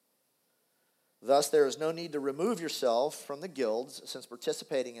 Thus, there is no need to remove yourself from the guilds, since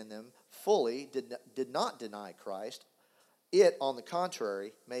participating in them fully did not deny Christ. It, on the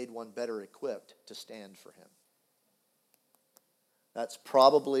contrary, made one better equipped to stand for him. That's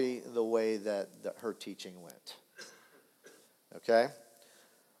probably the way that her teaching went. Okay?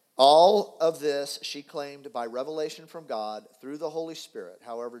 All of this she claimed by revelation from God through the Holy Spirit.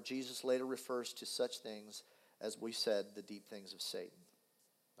 However, Jesus later refers to such things as we said, the deep things of Satan.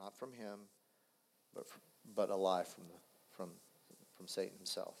 Not from him, but a lie from Satan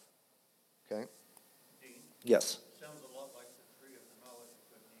himself. Okay? Yes? Sounds a lot like the tree of the knowledge of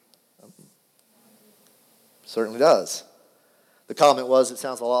good and evil. Certainly does. The comment was, it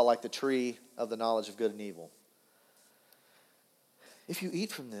sounds a lot like the tree of the knowledge of good and evil. If you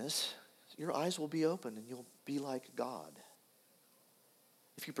eat from this, your eyes will be open and you'll be like God.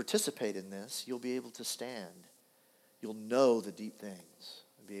 If you participate in this, you'll be able to stand. You'll know the deep things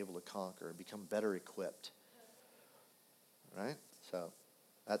and be able to conquer and become better equipped. Right? So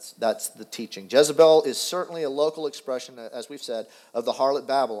that's the teaching. Jezebel is certainly a local expression, as we've said, of the harlot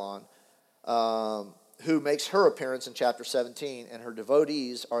Babylon, who makes her appearance in chapter 17, and her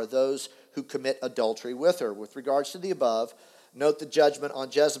devotees are those who commit adultery with her. With regards to the above, note the judgment on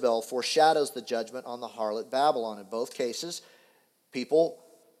Jezebel foreshadows the judgment on the harlot Babylon. In both cases, people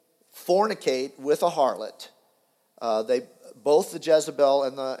fornicate with a harlot. They both the Jezebel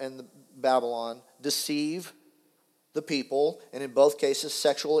and the Babylon deceive the people, and in both cases,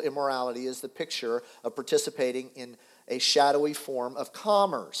 sexual immorality is the picture of participating in a shadowy form of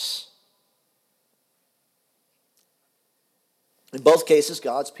commerce. In both cases,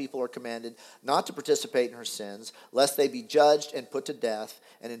 God's people are commanded not to participate in her sins, lest they be judged and put to death.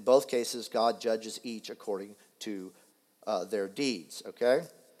 And in both cases, God judges each according to their deeds. Okay?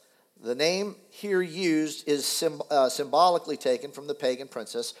 The name here used is symbolically taken from the pagan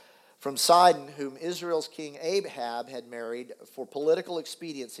princess from Sidon, whom Israel's king Ahab had married for political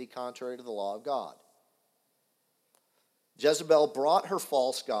expediency contrary to the law of God. Jezebel brought her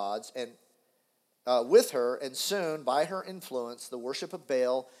false gods and with her, and soon, by her influence, the worship of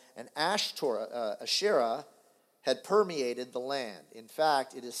Baal and Asherah had permeated the land. In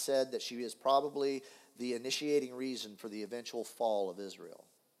fact, it is said that she is probably the initiating reason for the eventual fall of Israel.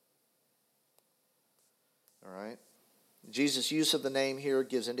 All right? Jesus' use of the name here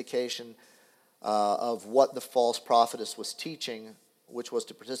gives indication of what the false prophetess was teaching, which was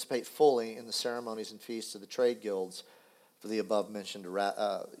to participate fully in the ceremonies and feasts of the trade guilds for the above-mentioned,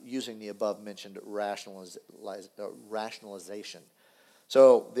 using the above-mentioned rationalization.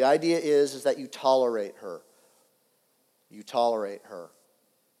 So the idea is that you tolerate her. You tolerate her.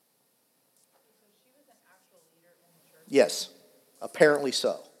 So she was an actual leader in the church? Yes, apparently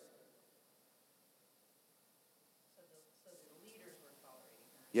so. So the leaders were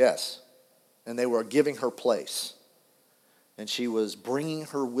tolerating her? Yes, and they were giving her place. And she was bringing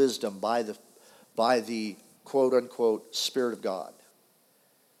her wisdom by the quote-unquote Spirit of God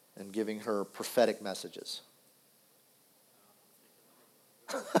and giving her prophetic messages.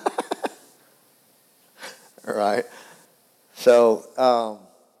 All right. So,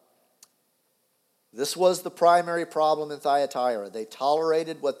 this was the primary problem in Thyatira. They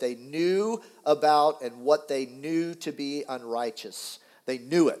tolerated what they knew about and what they knew to be unrighteous. They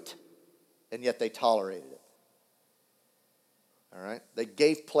knew it, and yet they tolerated it. All right? They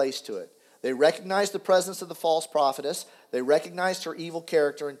gave place to it. They recognized the presence of the false prophetess. They recognized her evil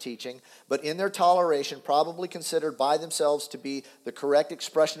character and teaching, but in their toleration, probably considered by themselves to be the correct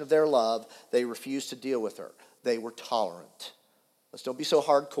expression of their love, they refused to deal with her. They were tolerant. Let's don't be so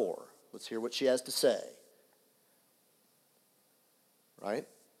hardcore. Let's hear what she has to say. Right?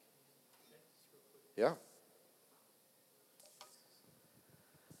 Yeah.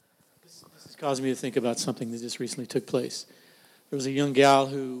 This has caused me to think about something that just recently took place. There was a young gal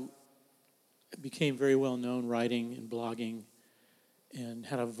who became very well known writing and blogging and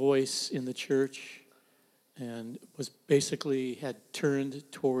had a voice in the church and was basically had turned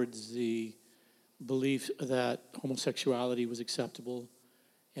towards the belief that homosexuality was acceptable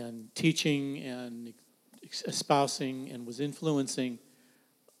and teaching and espousing and was influencing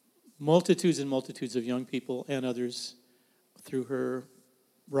multitudes and multitudes of young people and others through her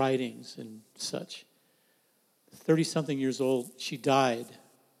writings and such. 30-something years old, she died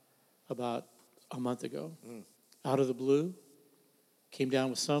about a month ago. Out of the blue, came down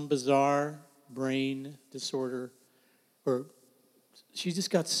with some bizarre brain disorder, or she just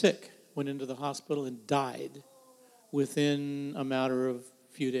got sick, went into the hospital and died within a matter of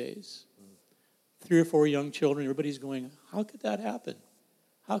few days. 3 or 4 young children, everybody's going, how could that happen?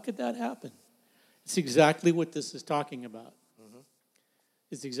 How could that happen? It's exactly what this is talking about.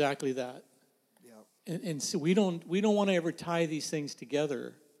 It's exactly that. Yeah. And so we don't want to ever tie these things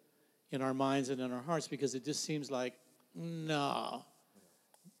together in our minds and in our hearts because it just seems like, no,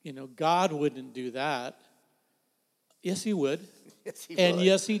 God wouldn't do that. Yes, he would. Yes, he and would.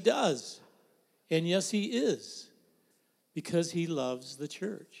 yes, he does. And yes, he is. Because he loves the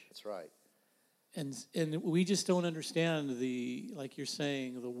church. That's right. And we just don't understand like you're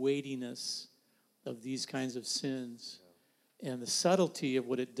saying, the weightiness of these kinds of sins and the subtlety of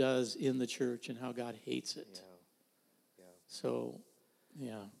what it does in the church and how God hates it. Yeah. So,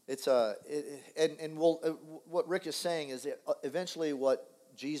 yeah. It's what Rick is saying is that eventually what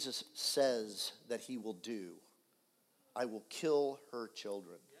Jesus says that he will do, I will kill her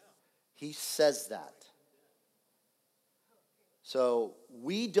children. He says that. So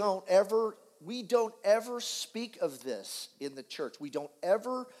we don't ever speak of this in the church. We don't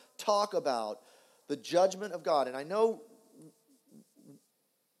ever talk about the judgment of God. And I know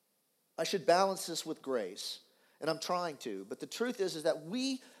I should balance this with grace, and I'm trying to. But the truth is that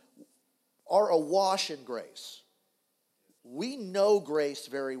we are awash in grace. We know grace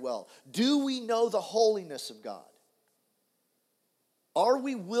very well. Do we know the holiness of God? Are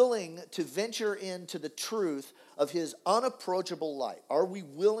we willing to venture into the truth of his unapproachable light? Are we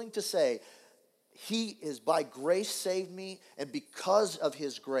willing to say, he is by grace saved me, and because of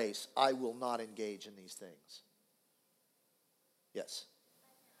his grace, I will not engage in these things? Yes. I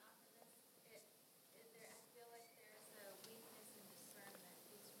feel like there's a weakness in discernment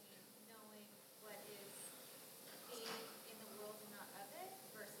between knowing what is being in the world and not of it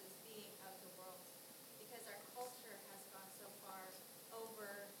versus being of the world. Because our culture has gone so far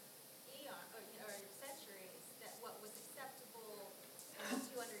over or centuries that what was acceptable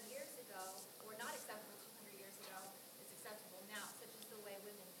 200 years ago or not acceptable 200 years ago is acceptable now, such as the way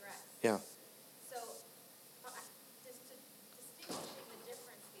women dress. Yeah. So just to distinguishing the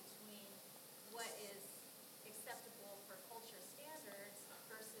difference between what is acceptable for culture standards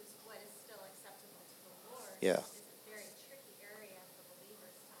versus what is still acceptable to the Lord Yeah. is a very tricky area for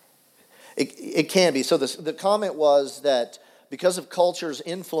believers to. It can be. So the comment was that because of culture's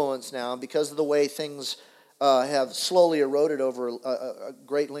influence now, because of the way things have slowly eroded over a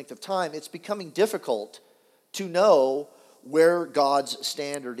great length of time, it's becoming difficult to know where God's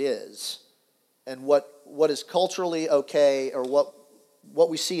standard is and what is culturally okay, or what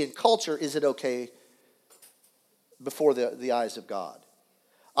we see in culture, is it okay before the eyes of God?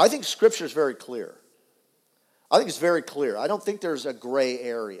 I think Scripture is very clear. I think it's very clear. I don't think there's a gray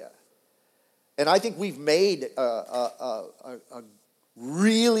area. And I think we've made a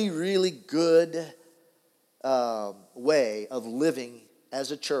really, really good way of living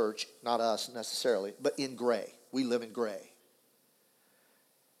as a church, not us necessarily, but in gray. We live in gray.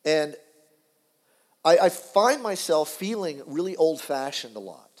 And I find myself feeling really old-fashioned a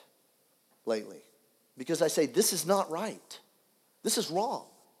lot lately because I say, this is not right. This is wrong.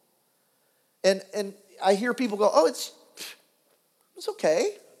 And I hear people go, oh, it's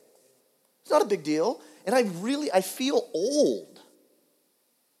okay. It's not a big deal. And I feel old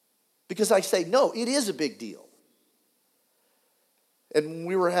because I say, no, it is a big deal. And when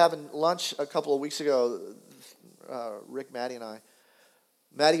we were having lunch a couple of weeks ago, Rick, Maddie, and I,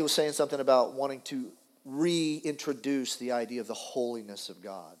 Maddie was saying something about wanting to reintroduce the idea of the holiness of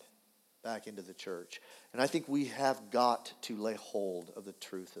God back into the church. And I think we have got to lay hold of the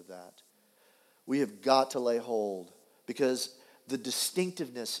truth of that. We have got to lay hold because the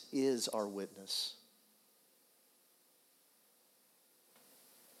distinctiveness is our witness.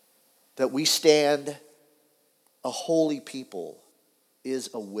 That we stand a holy people is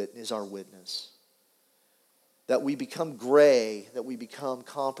our witness. That we become gray, that we become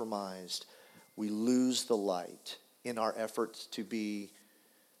compromised, we lose the light in our efforts to be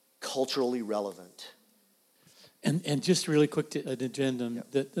culturally relevant. And just really quick an addendum,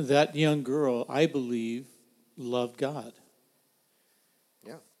 that young girl, I believe, loved God.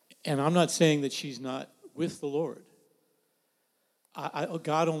 Yeah. And I'm not saying that she's not with the Lord.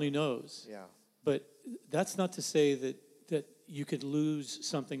 God only knows. Yeah. But that's not to say that you could lose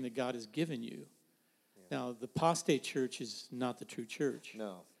something that God has given you. Yeah. Now, the apostate church is not the true church.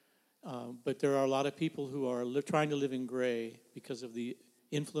 No. But there are a lot of people who are trying to live in gray because of the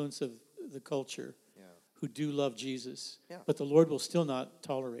influence of the culture, who do love Jesus. Yeah. But the Lord will still not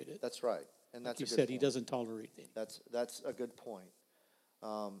tolerate it. That's right. And that's like you said, He doesn't tolerate it. That's a good point.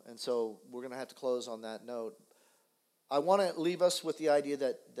 And so we're going to have to close on that note. I want to leave us with the idea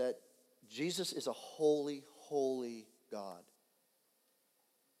that Jesus is a holy, holy God.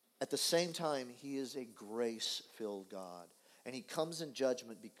 At the same time, He is a grace-filled God. And He comes in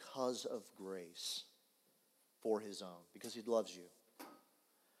judgment because of grace for His own, because He loves you.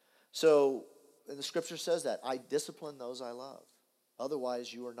 So, and the Scripture says that, I discipline those I love.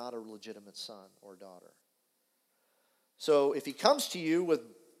 Otherwise, you are not a legitimate son or daughter. So, if He comes to you with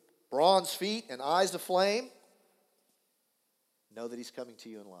bronze feet and eyes of flame, know that He's coming to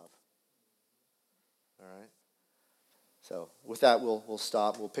you in love. All right? So, with that, we'll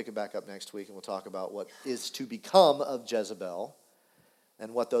stop. We'll pick it back up next week, and we'll talk about what is to become of Jezebel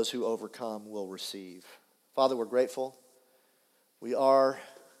and what those who overcome will receive. Father, we're grateful. We are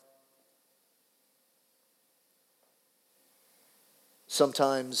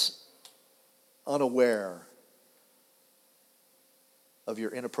sometimes unaware of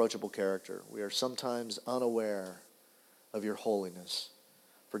your inapproachable character. We are sometimes unaware of your holiness.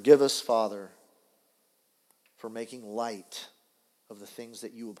 Forgive us, Father, for making light of the things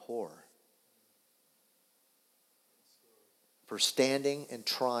that you abhor. For standing and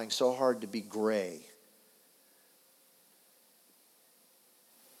trying so hard to be gray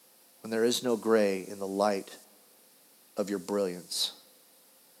when there is no gray in the light of your brilliance.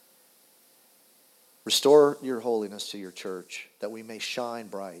 Restore your holiness to your church, that we may shine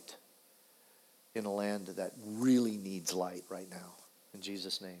bright in a land that really needs light right now. In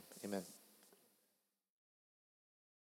Jesus' name, amen.